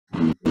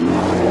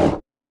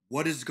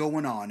What is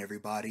going on,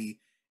 everybody?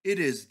 It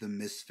is the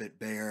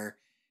Misfitbear,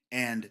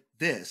 and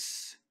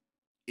this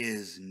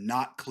is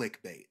not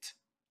clickbait.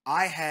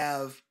 I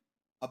have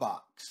a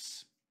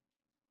box,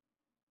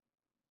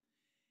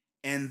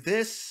 and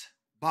this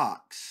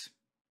box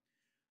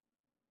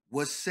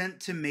was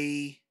sent to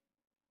me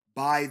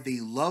by the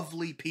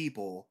lovely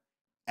people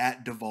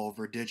at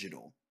Devolver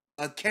Digital.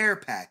 A care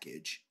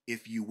package,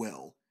 if you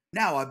will.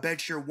 Now, I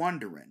bet you're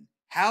wondering,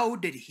 how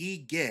did he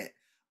get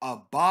a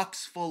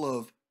box full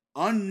of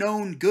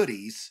unknown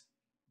goodies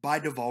by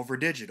Devolver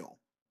Digital?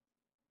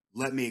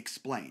 Let me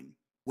explain.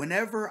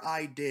 Whenever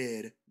I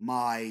did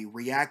my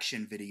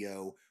reaction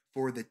video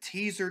for the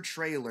teaser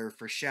trailer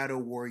for Shadow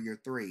Warrior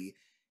 3,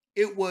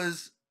 it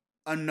was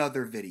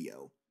another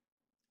video.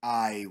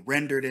 I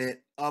rendered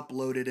it,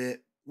 uploaded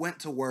it, went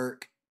to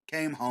work,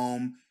 came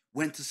home,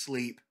 went to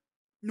sleep.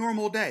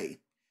 Normal day.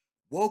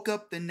 Woke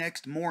up the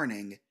next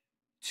morning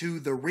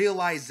to the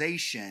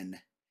realization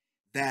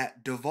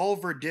that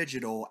Devolver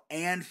Digital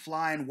and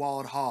Flying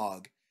Wild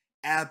Hog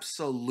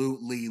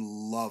absolutely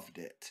loved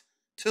it.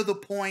 To the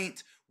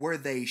point where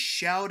they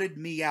shouted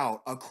me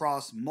out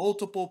across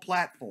multiple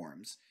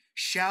platforms,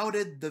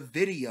 shouted the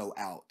video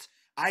out.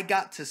 I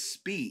got to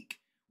speak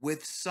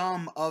with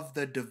some of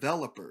the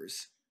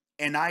developers,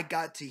 and I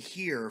got to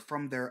hear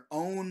from their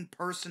own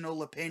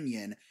personal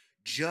opinion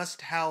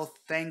just how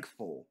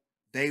thankful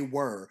they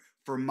were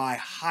for my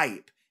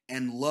hype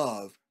and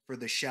love for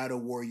the Shadow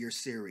Warrior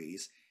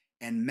series.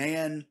 And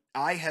man,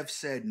 I have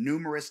said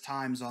numerous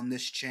times on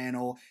this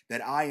channel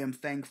that I am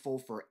thankful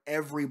for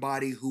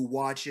everybody who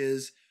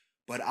watches,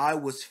 but I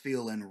was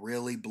feeling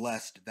really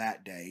blessed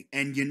that day.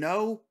 And you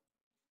know,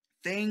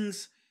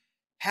 things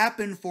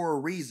happen for a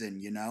reason,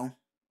 you know.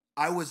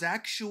 I was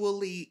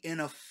actually in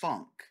a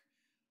funk,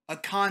 a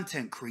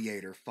content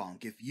creator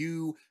funk. If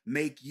you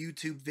make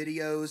YouTube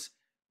videos,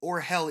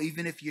 or hell,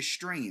 even if you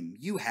stream,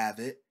 you have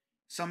it.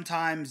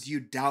 Sometimes you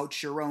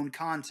doubt your own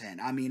content.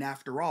 I mean,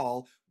 after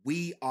all,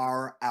 we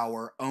are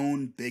our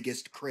own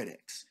biggest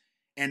critics.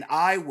 And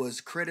I was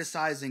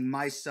criticizing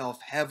myself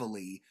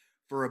heavily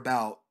for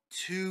about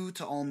 2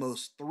 to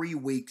almost 3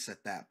 weeks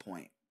at that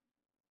point.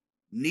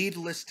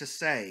 Needless to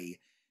say,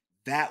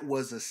 that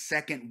was a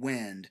second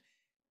wind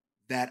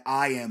that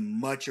I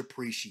am much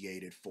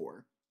appreciated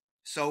for.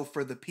 So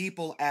for the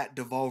people at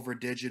Devolver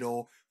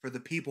Digital, for the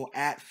people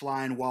at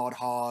Flying Wild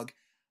Hog,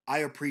 I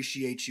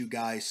appreciate you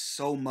guys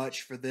so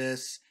much for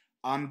this.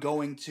 I'm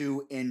going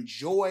to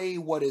enjoy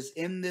what is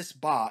in this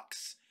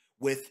box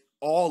with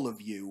all of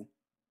you.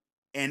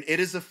 And it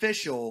is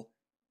official,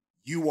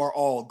 you are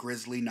all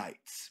Grizzly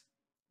Knights.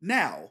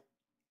 Now,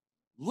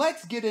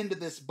 let's get into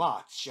this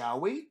box,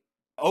 shall we?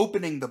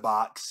 Opening the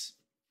box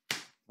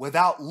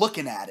without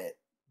looking at it,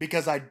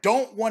 because I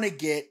don't want to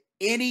get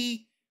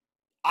any,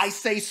 I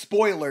say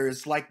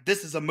spoilers like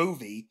this is a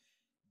movie,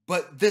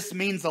 but this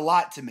means a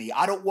lot to me.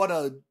 I don't want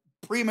to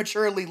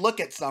prematurely look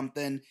at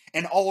something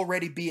and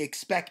already be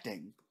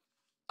expecting.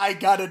 I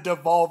got a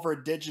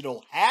Devolver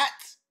Digital hat.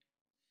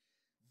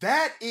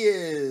 That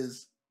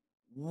is,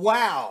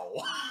 wow.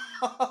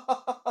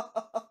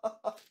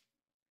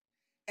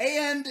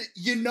 And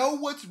you know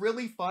what's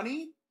really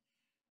funny?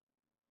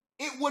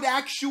 It would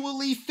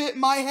actually fit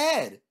my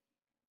head.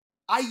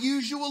 I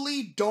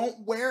usually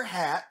don't wear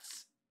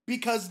hats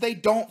because they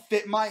don't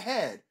fit my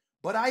head.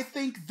 But I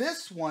think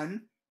this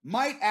one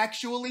might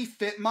actually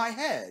fit my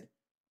head.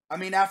 I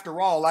mean, after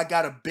all, I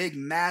got a big,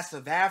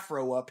 massive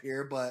afro up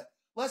here, but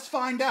let's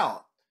find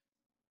out.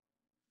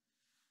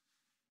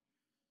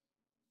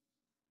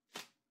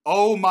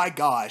 Oh my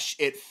gosh,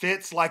 it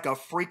fits like a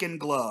freaking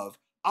glove.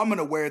 I'm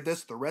gonna wear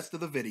this the rest of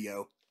the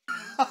video.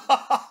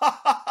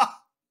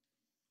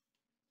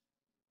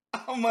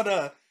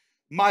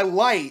 My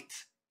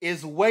light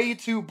is way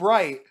too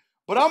bright,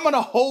 but I'm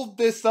gonna hold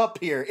this up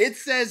here. It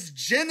says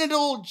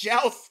genital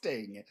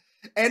jousting,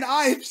 and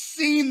I've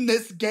seen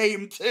this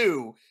game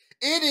too.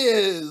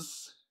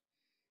 It's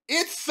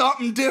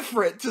something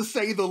different to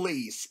say the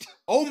least.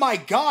 Oh my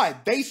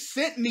god, they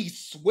sent me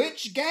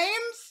Switch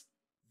games?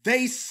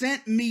 They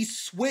sent me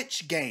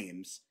Switch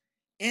games.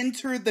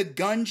 Enter the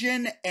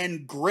Gungeon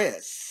and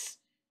Gris.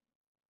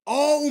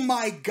 Oh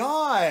my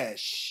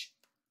gosh.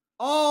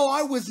 Oh,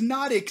 I was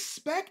not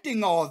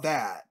expecting all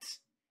that.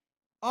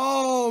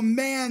 Oh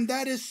man,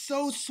 that is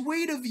so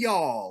sweet of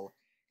y'all.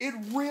 It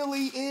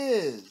really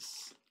is.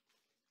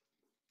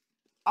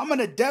 I'm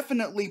gonna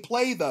definitely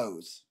play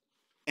those.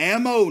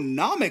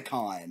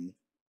 Ammonomicon.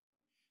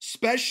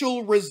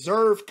 Special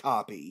reserve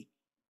copy.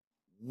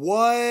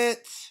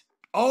 What?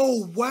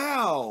 Oh,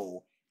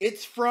 wow.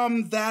 It's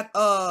from that,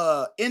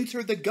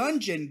 Enter the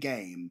Gungeon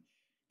game.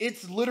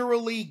 It's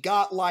literally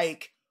got,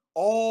 like,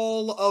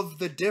 all of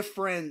the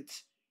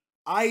different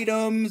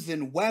items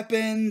and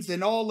weapons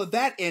and all of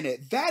that in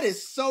it. That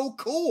is so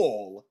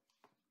cool.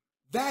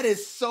 That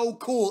is so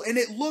cool. And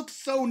it looks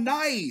so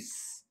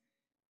nice.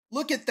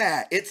 Look at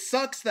that. It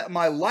sucks that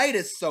my light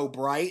is so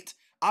bright.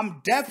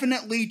 I'm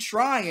definitely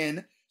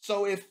trying.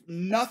 So if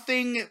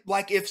nothing,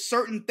 like if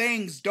certain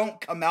things don't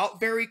come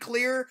out very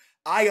clear,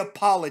 I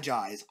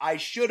apologize. I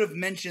should have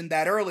mentioned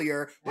that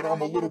earlier, but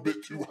I'm a little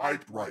bit too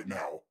hyped right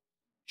now.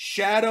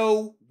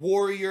 Shadow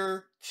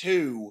Warrior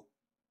 2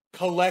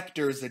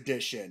 Collector's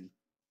Edition.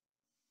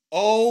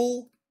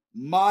 Oh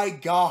my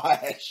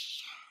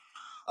gosh.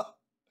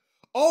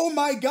 Oh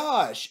my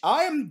gosh.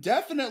 I am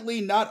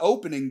definitely not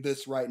opening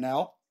this right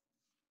now.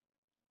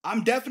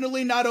 I'm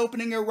definitely not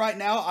opening it right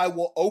now. I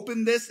will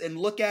open this and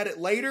look at it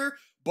later,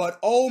 but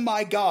oh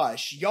my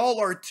gosh, y'all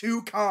are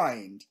too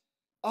kind.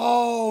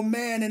 Oh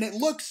man, and it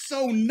looks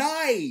so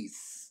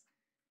nice.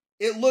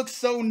 It looks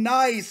so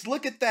nice.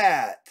 Look at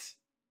that.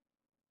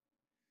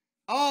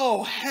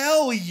 Oh,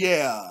 hell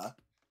yeah.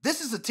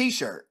 This is a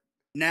t-shirt.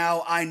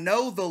 Now, I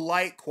know the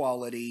light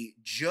quality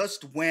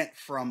just went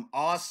from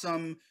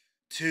awesome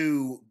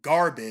to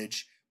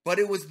garbage, but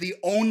it was the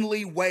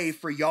only way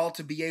for y'all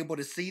to be able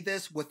to see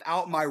this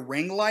without my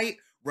ring light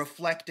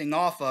reflecting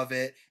off of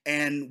it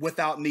and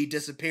without me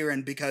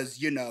disappearing because,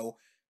 you know,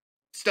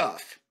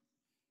 stuff.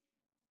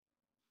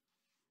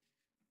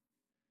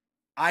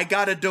 I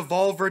got a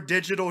Devolver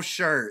Digital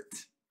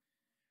shirt.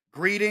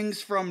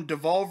 Greetings from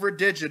Devolver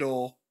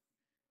Digital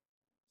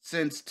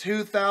since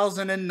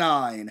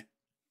 2009.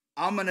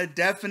 I'm gonna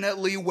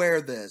definitely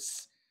wear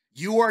this.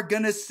 You are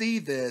gonna see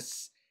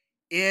this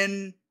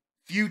in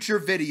future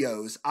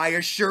videos. I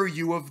assure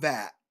you of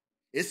that.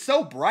 It's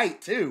so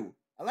bright too.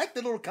 I like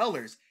the little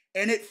colors.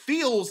 And it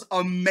feels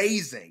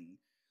amazing.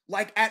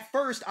 Like at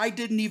first I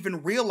didn't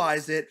even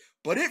realize it,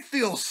 but it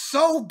feels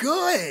so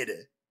good.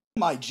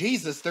 My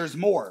Jesus, there's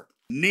more.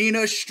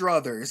 Nina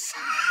Struthers.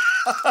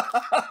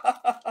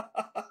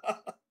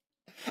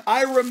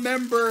 I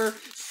remember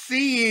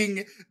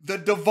seeing the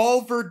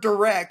Devolver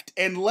Direct,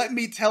 and let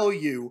me tell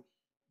you,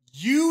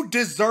 you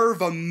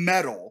deserve a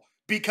medal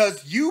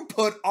because you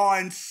put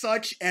on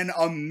such an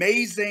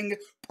amazing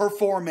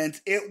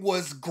performance. It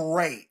was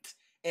great.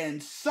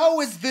 And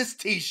so is this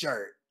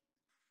t-shirt.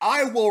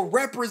 I will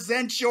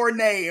represent your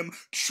name,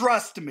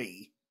 trust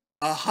me.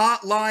 A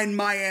Hotline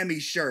Miami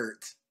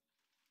shirt.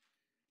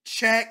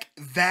 Check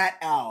that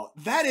out.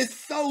 That is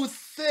so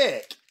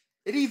sick.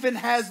 It even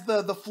has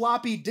the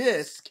floppy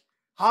disk.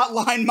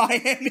 Hotline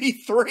Miami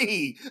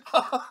 3.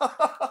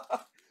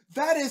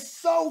 That is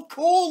so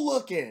cool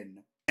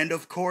looking. And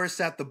of course,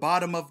 at the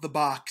bottom of the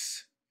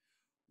box,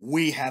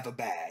 we have a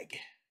bag.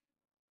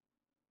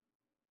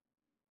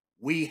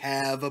 We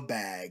have a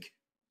bag.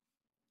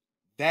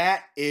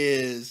 That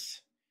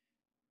is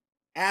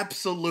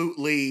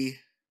absolutely,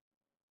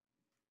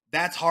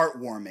 that's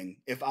heartwarming.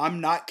 If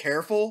I'm not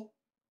careful,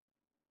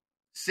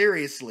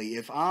 seriously,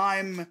 if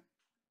I'm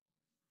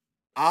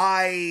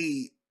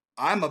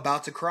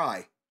about to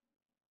cry.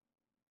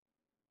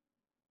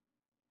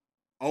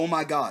 Oh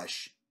my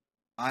gosh.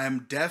 I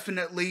am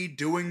definitely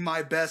doing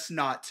my best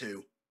not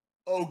to.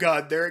 Oh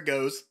god, there it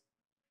goes.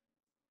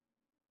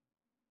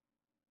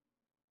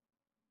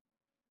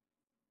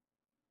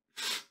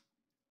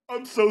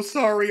 I'm so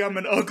sorry, I'm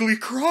an ugly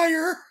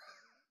crier.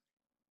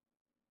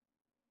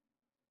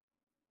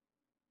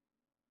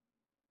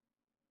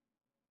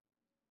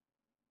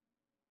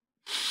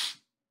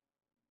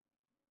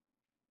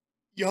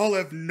 Y'all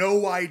have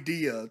no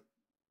idea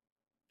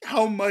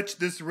how much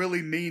this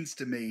really means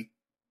to me.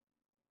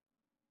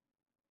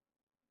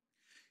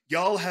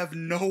 Y'all have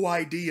no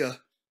idea.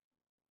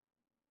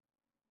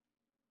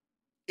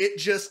 It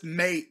just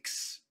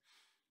makes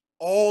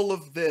all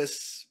of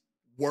this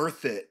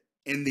worth it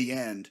in the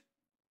end.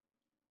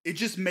 It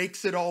just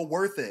makes it all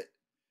worth it.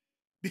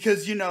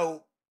 Because, you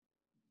know,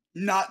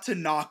 not to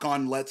knock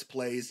on Let's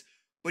Plays,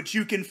 but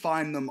you can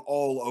find them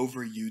all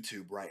over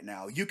YouTube right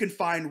now. You can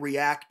find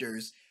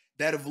reactors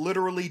that have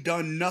literally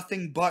done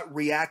nothing but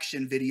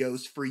reaction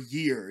videos for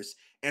years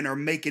and are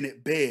making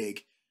it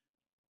big.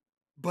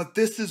 But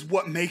this is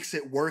what makes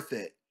it worth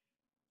it.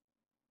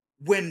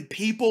 When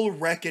people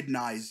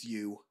recognize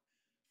you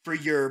for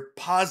your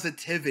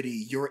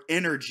positivity, your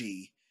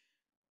energy,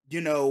 you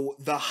know,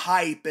 the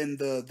hype and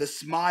the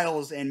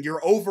smiles and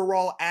your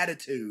overall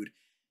attitude,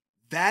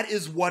 that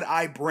is what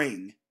I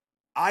bring.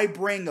 I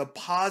bring a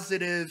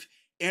positive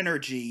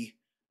energy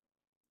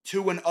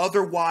to an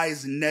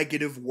otherwise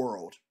negative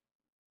world.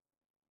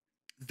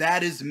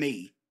 That is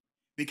me.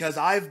 Because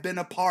I've been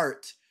a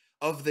part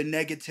of the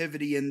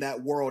negativity in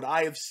that world.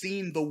 I have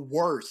seen the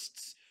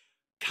worst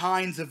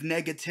kinds of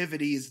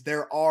negativities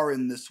there are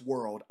in this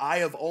world. I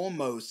have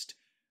almost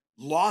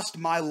lost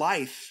my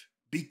life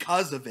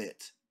because of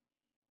it.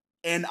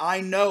 And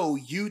I know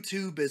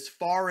YouTube is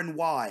far and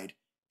wide.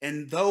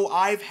 And though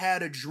I've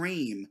had a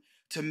dream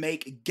to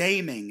make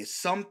gaming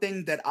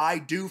something that I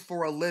do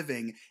for a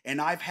living,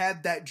 and I've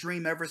had that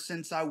dream ever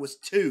since I was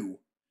 2,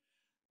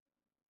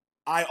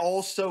 I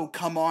also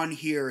come on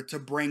here to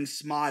bring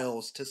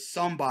smiles to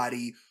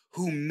somebody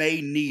who may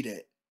need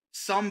it.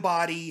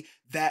 Somebody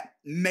that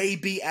may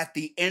be at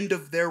the end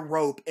of their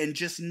rope and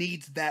just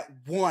needs that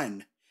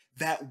one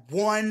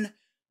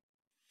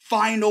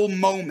final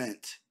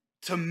moment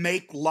to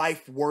make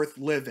life worth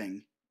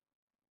living.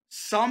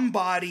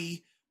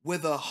 Somebody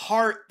with a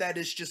heart that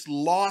is just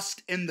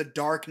lost in the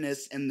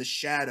darkness and the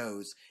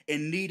shadows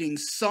and needing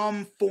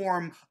some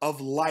form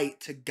of light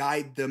to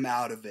guide them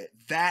out of it.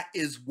 That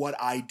is what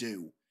I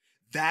do.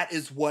 That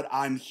is what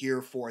I'm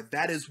here for.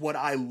 That is what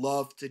I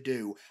love to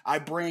do. I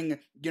bring,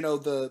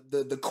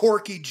 the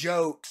quirky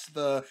jokes,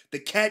 the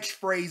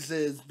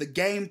catchphrases, the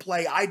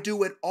gameplay. I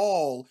do it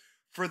all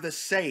for the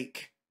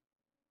sake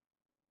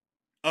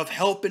of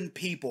helping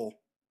people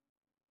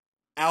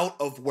out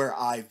of where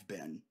I've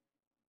been.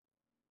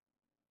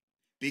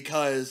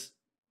 Because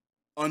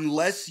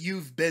unless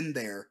you've been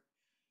there,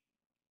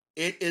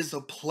 it is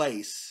a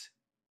place,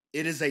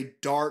 it is a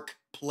dark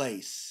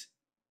place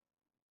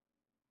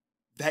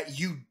that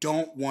you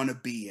don't want to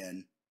be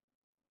in.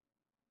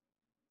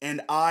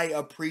 And I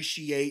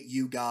appreciate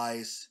you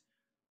guys,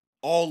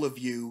 all of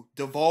you,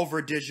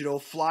 Devolver Digital,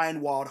 Flying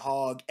Wild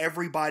Hog,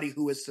 everybody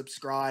who is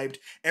subscribed,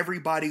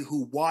 everybody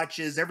who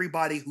watches,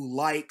 everybody who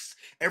likes,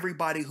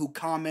 everybody who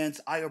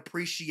comments. I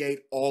appreciate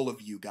all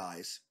of you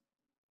guys.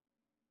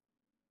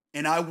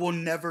 And I will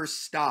never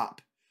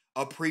stop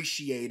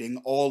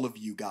appreciating all of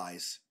you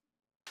guys.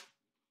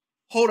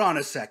 Hold on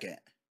a second.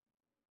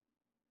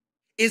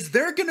 Is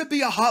there going to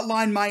be a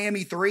Hotline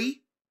Miami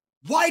 3?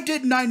 Why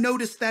didn't I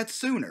notice that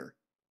sooner?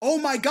 Oh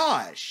my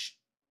gosh.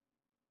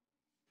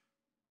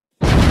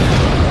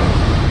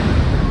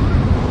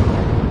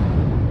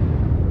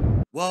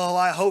 Well,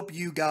 I hope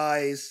you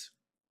guys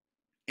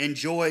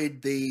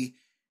enjoyed the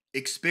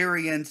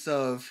experience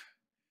of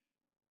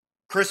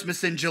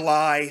Christmas in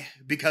July,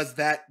 because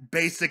that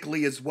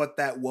basically is what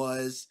that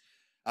was.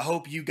 I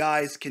hope you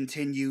guys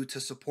continue to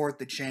support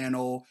the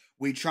channel.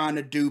 We trying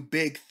to do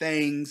big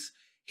things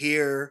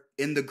here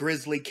in the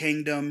Grizzly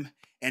Kingdom,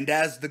 and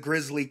as the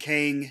Grizzly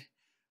King,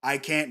 I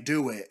can't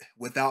do it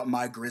without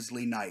my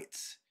Grizzly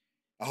Knights.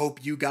 I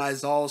hope you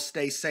guys all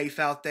stay safe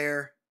out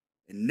there,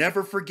 and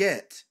never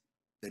forget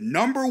the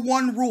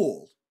 #1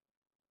 rule: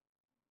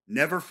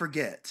 never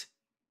forget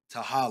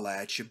to holla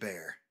at your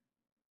bear.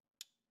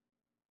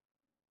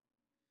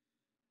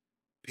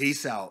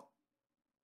 Peace out.